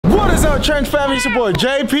What's up, Trench family? It's your boy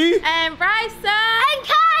JP. And Bryson. And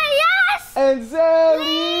Kai, yes. And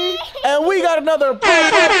Zelly. And we got another If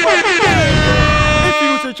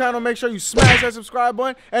you're new to the channel, make sure you smash that subscribe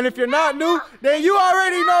button. And if you're not new, then you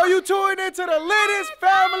already know you tuned into the latest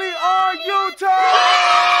family on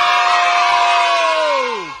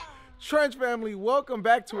YouTube. Trench family, welcome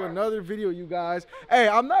back to another video, you guys. Hey,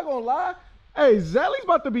 I'm not gonna lie. Hey, Zelly's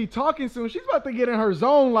about to be talking soon. She's about to get in her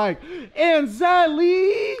zone, like, and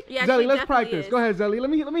Zelly. Yeah, Zelly, let's practice. Go ahead, Zelly. Let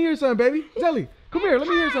me hear something, baby. Zelly, come here. Let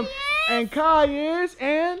me hear something. And Kai is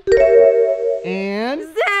and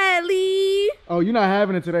Zelly. Oh, you're not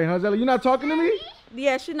having it today, huh, Zelly? You're not talking to me?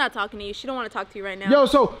 Yeah, she's not talking to you. She don't want to talk to you right now. Yo,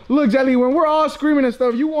 so look, Zelly, when we're all screaming and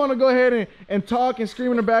stuff, you want to go ahead and talk and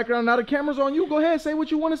scream in the background. Now the camera's on you. Go ahead, say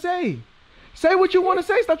what you want to say. Say what you want to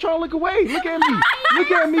say. Stop trying to look away. Look at me.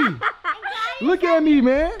 Look at me. Look at me,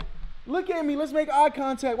 man. Look at me. Let's make eye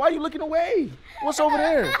contact. Why are you looking away? What's over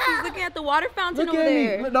there? She's looking at the water fountain Look over at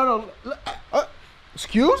there. me. No.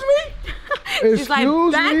 Excuse me? She's like,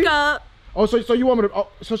 back up. Oh, so you want me to? Oh,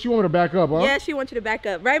 so she want me to back up, huh? Yeah, she wants you to back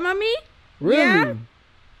up, right, mommy? Really? Yeah.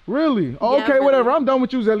 Really? Oh, Yeah, okay, really. whatever. I'm done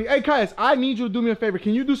with you, Zelly. Hey, Kais, I need you to do me a favor.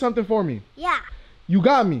 Can you do something for me? Yeah. You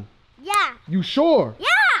got me. Yeah. You sure? Yeah.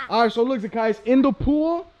 All right, so look, Kais, in the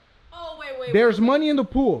pool, Oh, wait. there's money in the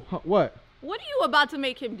pool. Huh, what? What are you about to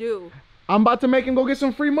make him do? I'm about to make him go get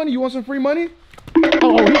some free money. You want some free money?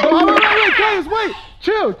 Oh, wait, Kais, wait.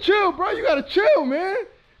 Chill, bro. You gotta chill, man.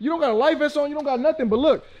 You don't got a life vest on. You don't got nothing. But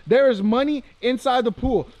look, there is money inside the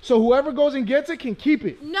pool. So whoever goes and gets it can keep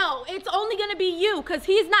it. No, it's only going to be you because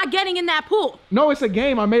he's not getting in that pool. No, it's a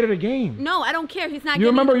game. I made it a game. No, I don't care. He's not You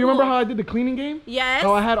getting in the pool. remember how I did the cleaning game? Yes.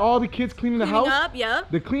 How I had all the kids cleaning the house? Up, yep.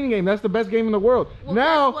 The cleaning game, that's the best game in the world. Well,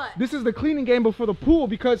 now, guess what? this is the cleaning game but for the pool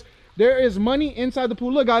because there is money inside the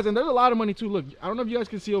pool. Look, guys, and there's a lot of money too. Look, I don't know if you guys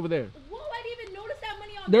can see over there. Whoa, I didn't even notice that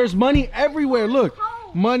money on There's money everywhere. Look,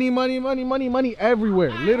 money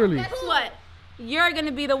everywhere, literally. Guess what? You're going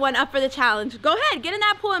to be the one up for the challenge. Go ahead, get in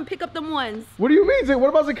that pool and pick up them ones. What do you mean, Zay? What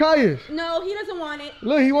about Zacchaeus? No, he doesn't want it.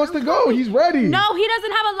 Look, he wants to go. He's ready. No, he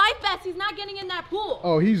doesn't have a life vest. He's not getting in that pool.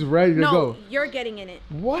 Oh, he's ready to no, go. you're getting in it.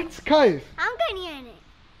 What, Caius? I'm getting in it.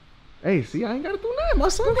 Hey, see, I ain't got to do nothing. My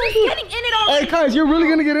son He's getting in it already. Hey, Caius, you're really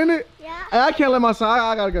going to get in it? Yeah. Hey, I can't let my son.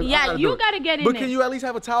 I got to get Yeah, you got to get in But it. can you at least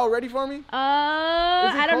have a towel ready for me?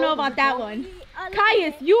 I don't know about that one.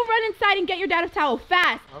 Caius, you run inside and get your dad a towel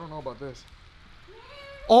fast. I don't know about this.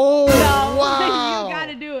 Oh, No, wow. you got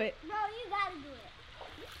to do it. No, you gotta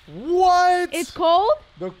do it. What? It's cold?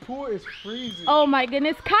 The pool is freezing. Oh my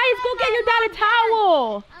goodness. Caius, go get your dad a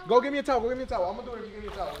towel. Go get me a towel. I'm going to do it if you give me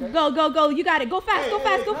a towel, okay? Go. You got it. Go fast, go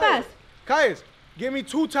fast. Caius, give me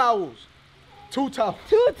 2 towels. 2 towels.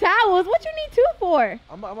 2 towels? What you need 2 for? It's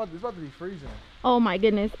about to be freezing. Oh my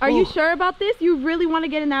goodness. Are you sure about this? You really want to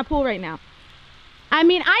get in that pool right now? I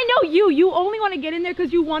mean, I know you. You only want to get in there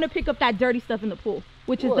because you want to pick up that dirty stuff in the pool,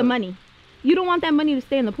 which is the money. You don't want that money to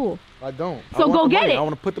stay in the pool. I don't. So go get it. I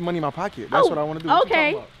want to put the money in my pocket. That's what I want to do.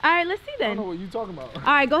 Okay. All right, let's see I then. don't know what you're talking about. All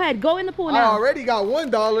right, go ahead. Go in the pool I now. already got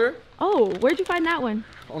 $1 Oh, where'd you find that one?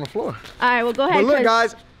 on the floor. All right, well, go ahead. But look,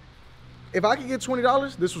 'cause- guys, if I could get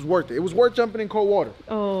 $20, this was worth it. It was worth jumping in cold water.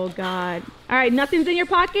 Oh, God. All right, nothing's in your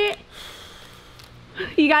pocket?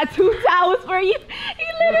 He got 2 towels for you. He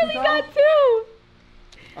literally got 2.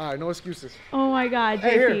 All right, no excuses. Oh, my God, JP.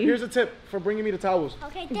 Hey, here's a tip for bringing me the towels.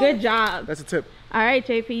 Okay, Good job. That's a tip. All right,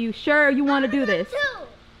 JP, you sure you want to do this? 2.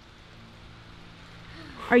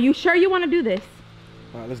 Are you sure you want to do this?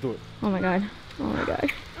 All right, let's do it. Oh, my God.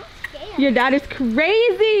 Your dad is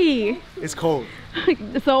crazy. It's cold.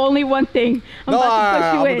 So only one thing. I'm about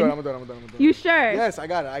to push you in. I'm done. You sure? Yes, I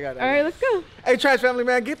got it. All right, let's go. Hey, Trash Family,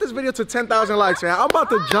 man, get this video to 10,000 likes, man. I'm about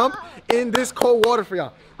to jump in this cold water for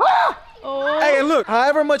y'all. Ah! Oh. Hey, and look,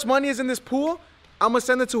 however much money is in this pool, I'm going to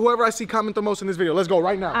send it to whoever I see comment the most in this video. Let's go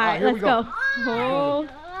right now. All right, here let's we go. Oh.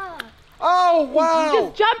 Oh, wow.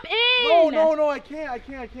 Just jump in. No, I can't.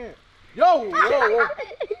 Yo. Go.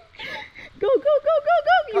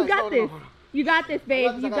 You Guys, got this. no. You got this,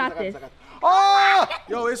 babe. You got this. Oh,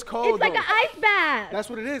 yo, it's cold. It's like an ice bath. That's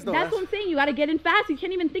what it is, though. That's what I'm saying. You got to get in fast. You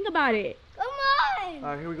can't even think about it. Come on. All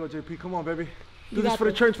right, here we go, JP. Come on, baby. Do You this got for the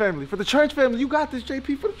this. church family. For the church family. You got this,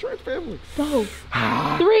 JP, for the church family. Go.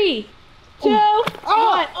 3, 2, 1.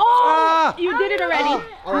 Oh, you did it already.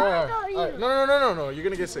 All right. No. You're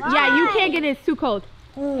going to get sick. Yeah, you can't get in. It's too cold.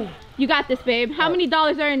 You got this, babe. How many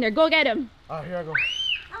dollars are in there? Go get them. All right, here I go.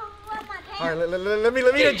 Oh, my All right, let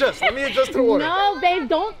me adjust. Let me adjust to the water. No, babe,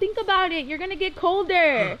 don't think about it. You're gonna get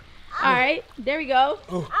colder. All right, there we go.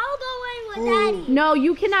 I'll go in with Daddy. No,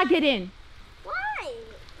 you cannot get in. Why?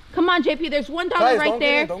 Come on, JP. There's $1 Guys, right don't get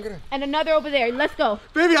there. in, don't get in. And another over there. Let's go.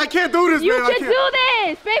 Baby, I can't do this, You man. I can can't. do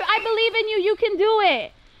this. Babe, I believe in you. You can do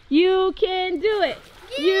it. You can do it.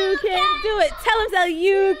 You can do it. Tell him, Sally,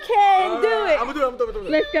 you can do it. I'm gonna do it.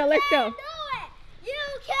 Let's go. Let's go. Do it.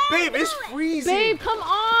 You can Babe, it's do it. freezing. Babe, come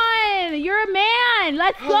on. You're a man.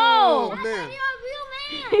 Let's Oh, go. man. You're a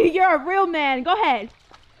real man. You're a real man. Go ahead.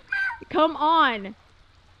 Come on.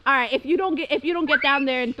 All right. If you don't get down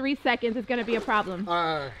there in 3 seconds, it's gonna be a problem. All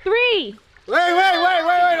right. 3. Wait.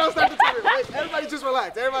 Don't start the timer. Wait, everybody just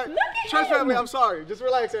relax. Everybody. Look at Church him. family, I'm sorry. Just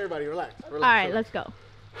relax, everybody. Relax. All right. Let's go. All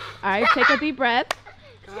right. Take a deep breath.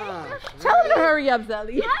 Gosh, Tell him to hurry up,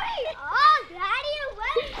 Zelly. Daddy, oh, Daddy,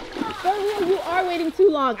 what? But you are waiting too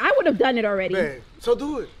long. I would have done it already. babe. So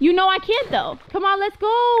do it. You know I can't though. Come on, let's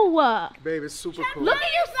go. Babe, it's super cold. Look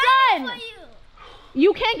at your son. For you.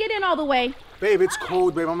 You can't get in all the way. Babe, it's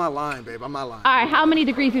cold, babe. I'm not lying, babe. I'm not lying. All right, how many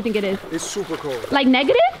degrees do you think it is? It's super cold. Like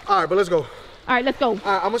negative? All right, but let's go. All right, let's go. All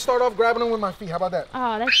right, I'm gonna start off grabbing them with my feet. How about that?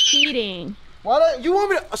 Oh, that's cheating. Why don't you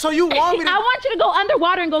want me to? So you want me to? I want you to go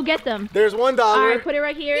underwater and go get them. There's $1. All right, put it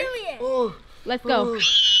right here. Julian. Ooh, Let's go. ooh.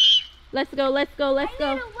 Let's go. Let's go. Let's I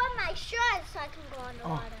go. need to wear my shirt so I can go on the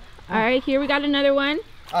water. All right, here we got another one.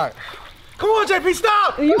 All right. Come on, JP,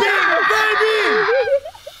 stop! You- baby!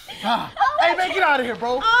 Ah. Hey, man, get out of here,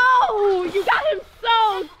 bro. Oh, you got him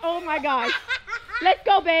so. Oh my gosh. Let's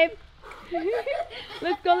go, babe.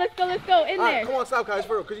 Let's go. Let's go. Let's go. In All right, there. come on, stop, guys,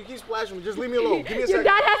 for real, because you keep splashing me. Just leave me alone. Give me a Your second.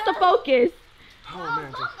 dad has to focus. Oh,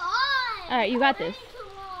 man. Hold on. All right, you got this. Too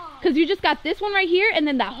long. Because you just got this one right here and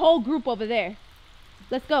then that whole group over there.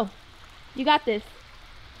 Let's go. You got this.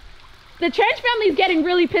 The Trench family's getting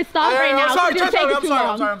really pissed off right now. I'm sorry, because you're I'm taking too sorry,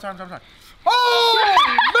 long. I'm sorry. Oh,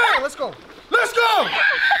 man, let's go. Let's go!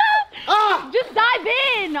 Ah! Just dive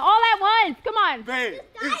in all at once. Come on. Babe,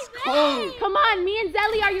 it's dive cold. Come on. Me and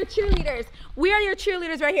Zelly are your cheerleaders. We are your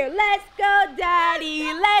cheerleaders right here. Let's go, Daddy.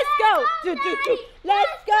 Let's go. Do, do, do.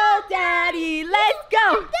 Let's go, Daddy. Let's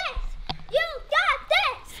go. You got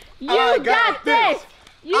this. You I got got this. this.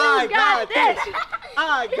 You I got got this. this.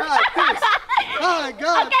 I got this. I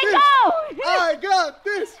got Okay, this. go. I got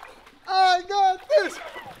this. I got this.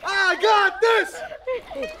 I got this.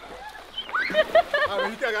 All right,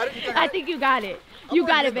 you think I got it? You think I I got it? think you got it. You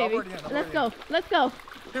got it, already in, baby. I'm already in, I'm Let's already go. Let's go.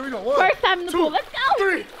 Here we go. One, First time in the two, pool. Let's go.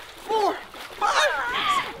 3, 4,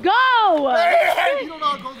 5. Go. Hey, you don't know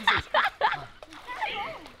how cold this is.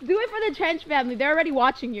 Do it for the Trench family. They're already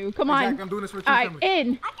watching you. Come on. Exactly, I'm doing this for the All Trench right, family.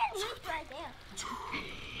 in. I can leap right there.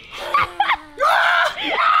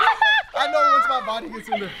 I know once my body gets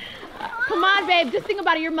in there. Come on, babe. Just think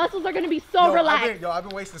about it. Your muscles are gonna be so relaxed. I've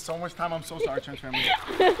been wasting so much time. I'm so sorry, Trench family.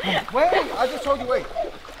 Wait, I just told you wait.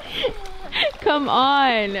 Come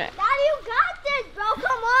on. Daddy, you got this, bro.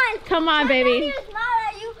 Come on. Come on, Daddy baby. is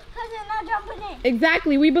mad at you because you're not jumping in.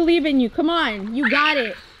 Exactly. We believe in you. Come on. You got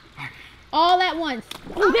it. All at once.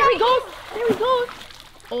 Oh, there he goes. There he goes.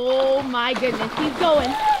 Oh my goodness. He's going.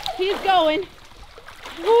 He's going.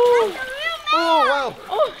 Woo. Oh, wow.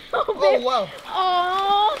 Oh, oh, Oh, babe. wow.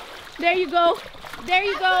 Oh, there you go. There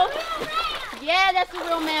you go. Yeah, that's a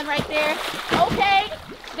real man right there. Okay.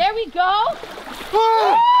 There we go. Oh,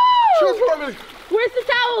 Woo! Trench family. Where's the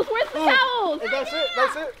towels? Where's the towels? And that's it.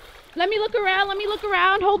 That's it. Let me look around. Let me look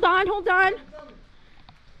around. Hold on. Hold on.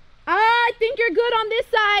 I think you're good on this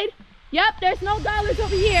side. Yep, there's no dollars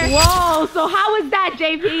over here. Whoa, so how was that,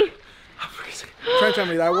 JP? I'm freezing. Trench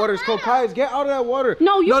family, that water is cold. Guys, get out of that water.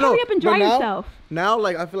 No, you hurry up and dry now, yourself. Now,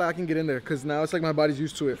 like, I feel like I can get in there because now it's like my body's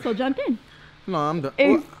used to it. So jump in. No, I'm done.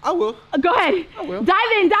 Is- Well, I will. Go ahead. I will.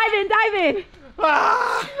 Dive in, dive in, dive in.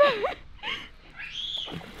 Ah!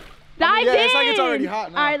 Dive yeah, in. it's like it's already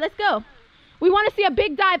hot now. All right, let's go. We want to see a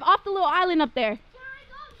big dive off the little island up there.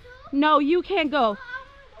 No, you can't go.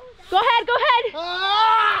 Go ahead, go ahead.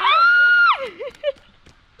 Ah!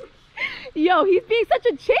 Yo, he's being such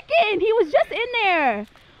a chicken. He was just in there.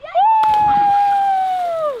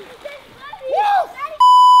 Woo!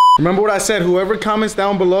 Remember what I said? Whoever comments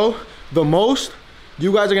down below the most,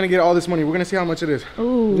 you guys are gonna get all this money. We're gonna see how much it is.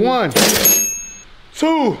 Ooh. 1,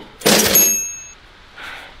 2,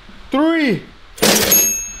 3,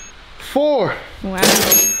 4, Wow.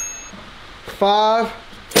 5.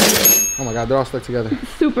 Oh my God, they're all stuck together.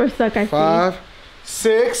 Super suck, I see. 5,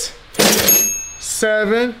 6,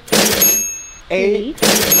 7, 8,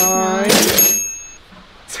 9,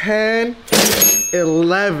 10,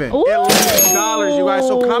 11. Ooh. $11, you guys.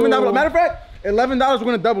 So comment down below. Matter of fact, $11, we're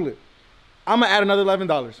gonna double it. I'm gonna add another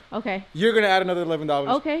 $11. Okay. You're gonna add another $11.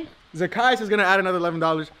 Okay. Zacchaeus is gonna add another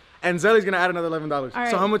 $11. And Zelly's gonna add another $11. All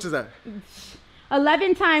right. So how much is that?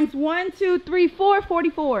 11 times 1, 2, 3, 4,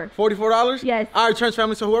 44. $44? Yes. All right, Trends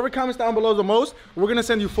family. So whoever comments down below the most, we're gonna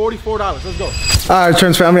send you $44. Let's go. All right,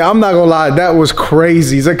 Trends family. I'm not gonna lie, that was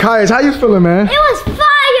crazy. Zacchaeus, how you feeling, man? It was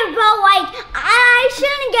fire, bro. Like, I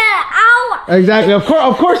shouldn't get an hour. Exactly.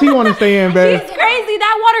 Of course, he want to stay in, babe. It's crazy.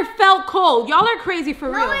 That water felt cold. Y'all are crazy for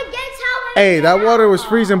real. No, it gets how Hey, that water was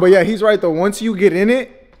freezing, but yeah, he's right though. Once you get in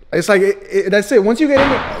it, it's like that's it. Once you get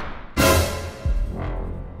in it.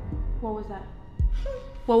 What was that?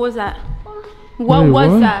 What was that? What Wait,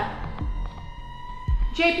 was what? that?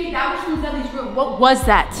 JP, that was from Zelly's room. What was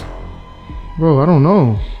that? Bro, I don't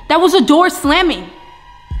know. That was a door slamming.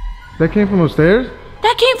 That came from upstairs?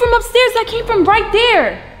 That came from upstairs. That came from right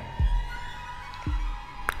there.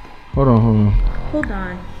 Hold on. Hold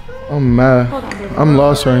on. I'm mad. Hold on, baby. I'm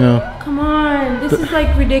lost right now. Come on. This is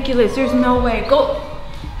like ridiculous. There's no way. Go.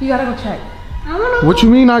 You gotta go check. I wanna What you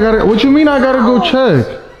mean I gotta go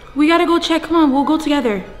check? We gotta go check. Come on. We'll go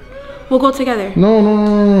together. We'll go together.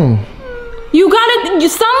 No. You gotta.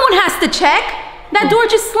 Someone has to check. That door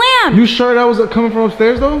just slammed. You sure that was coming from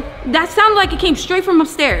upstairs though? That sounded like it came straight from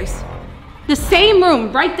upstairs. The same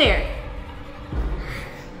room, right there.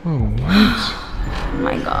 Oh, what? Oh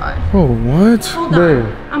my God. Oh, what? Hold Babe,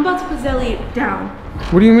 on. I'm about to put Zelly down.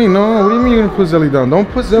 what do you mean? No, what do you mean you're gonna put Zelly down? Don't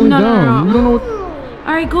put Zelly No. down. You don't know what...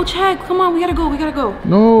 All right, go check. Come on, we gotta go.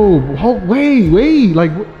 No, wait.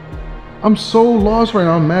 Like, I'm so lost right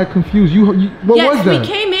now. I'm mad confused. What Yes, was that? we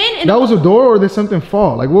came in and That was a door or did something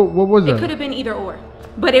fall? Like, what was that? it could have been either or.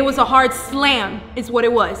 But it was a hard slam, is what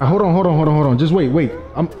it was. Hold on. Just wait.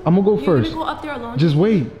 I'm gonna go You're first. gonna go up there alone? Just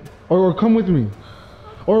wait. Or come with me.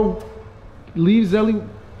 Or leave Zelly.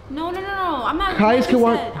 No. I'm not. Kais can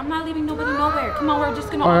walk- I'm not leaving nobody nowhere. Come on, we're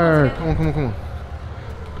just gonna all All go right, together. come on.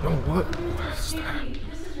 No, what? This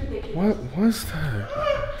is ridiculous. What was that?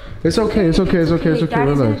 It's okay. Daddy's Relax.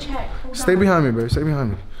 gonna check. Hold Stay on. behind me, babe. Stay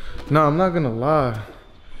behind me. No, I'm not gonna lie.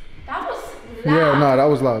 That was Yeah, loud. no, that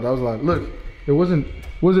was loud. Look, it wasn't.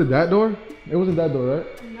 Was it that door? It wasn't that door, right?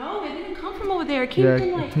 No, it didn't come from over there. It came Yeah, from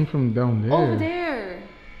it like came from down there. over there.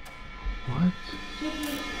 What?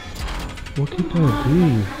 JP, What could come that on, be?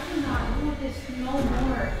 I cannot do this no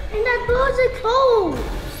more. And that doors are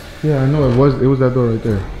closed. Yeah, I know it was that door right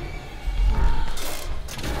there.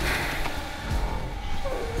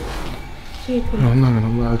 JP. No, I'm not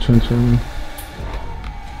gonna lie, Trent. And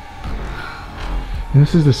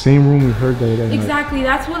this is the same room we heard that night. Exactly.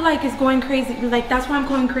 That's what like is going crazy. Like that's why I'm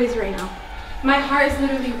going crazy right now. My heart is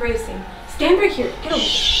literally racing. Stand right here. Get over here.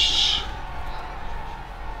 Shh.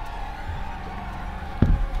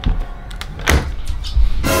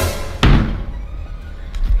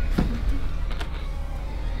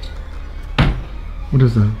 What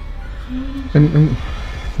is that? And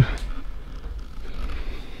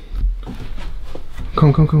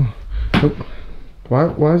come. Oh,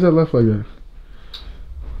 why is that left like that?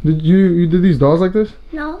 Did you did these dolls like this?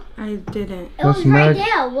 No, I didn't. it was That's right mad-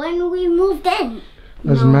 there when we moved in.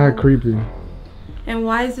 That's No. mad creepy. And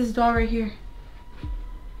why is this doll right here?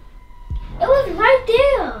 It was right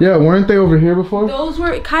there. Yeah, weren't they over here before? Those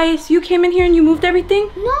were Kais. You came in here and you moved everything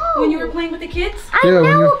No. when you were playing with the kids. I Yeah, when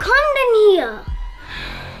never you- come in here.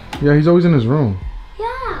 Yeah, he's always in his room.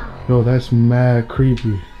 Yeah. Yo, that's mad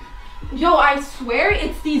creepy. Yo, I swear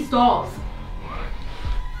it's these dolls.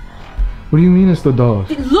 What do you mean it's the dolls?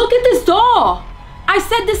 Look at this doll. I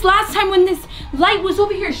said this last time when this light was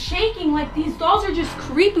over here shaking. Like these dolls are just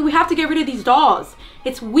creepy. We have to get rid of these dolls.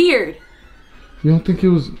 It's weird. You don't think it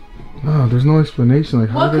was? No, there's no explanation. Like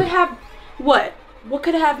how What did could have? What? What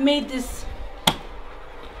could have made this?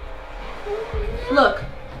 Look,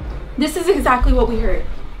 this is exactly what we heard.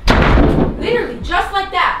 Literally, just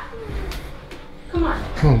like that. Come on.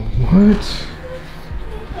 Oh, what?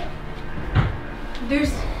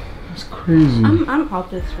 There's. That's crazy. I'm out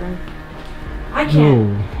this room. I Yo,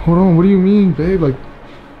 can't. hold on. What do you mean, babe? Like,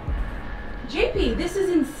 JP, this is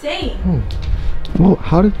insane. oh, well,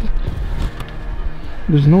 how did?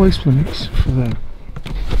 There's no explanation for that.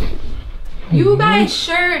 You guys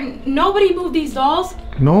sure nobody moved these dolls?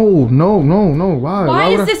 No. Why? Why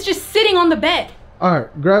would is I- this just sitting on the bed? All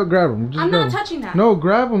right, grab them. Just I'm grab not 'em. touching that. No,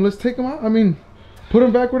 grab them. Let's take them out. I mean, put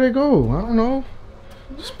them back where they go. I don't know.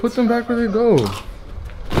 Just put them back where they go.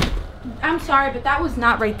 I'm sorry, but that was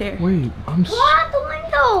not right there. Wait, Go out the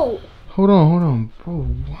window. Hold on, bro.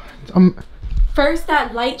 What? First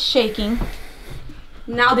that light shaking.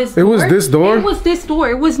 Now this It was this door? It was this door.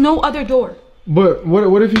 It was no other door. But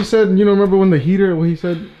what if he said? You know, remember when the heater? When he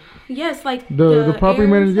said Yes, like the property air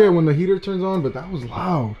and manager? Yeah, stuff. when the heater turns on, but that was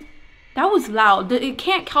loud. That was loud. It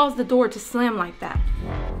can't cause the door to slam like that.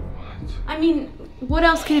 I mean, what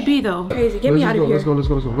else could it be though? Crazy. Get me out of here. Let's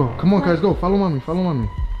go. Come on, guys, go. Follow mommy.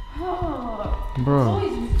 Oh, Bro. It's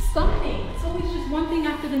always something. It's always just one thing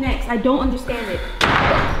after the next. I don't understand it.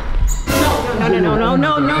 No. Oh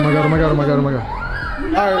my god.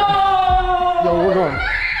 Alright. Yo, we're going.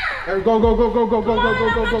 Hey, go,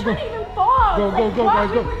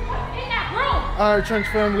 guys, go. Alright, Trench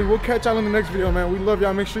family, we'll catch y'all in the next video, man. We love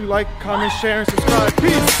y'all. Make sure you like, comment, share, and subscribe.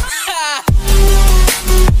 Peace.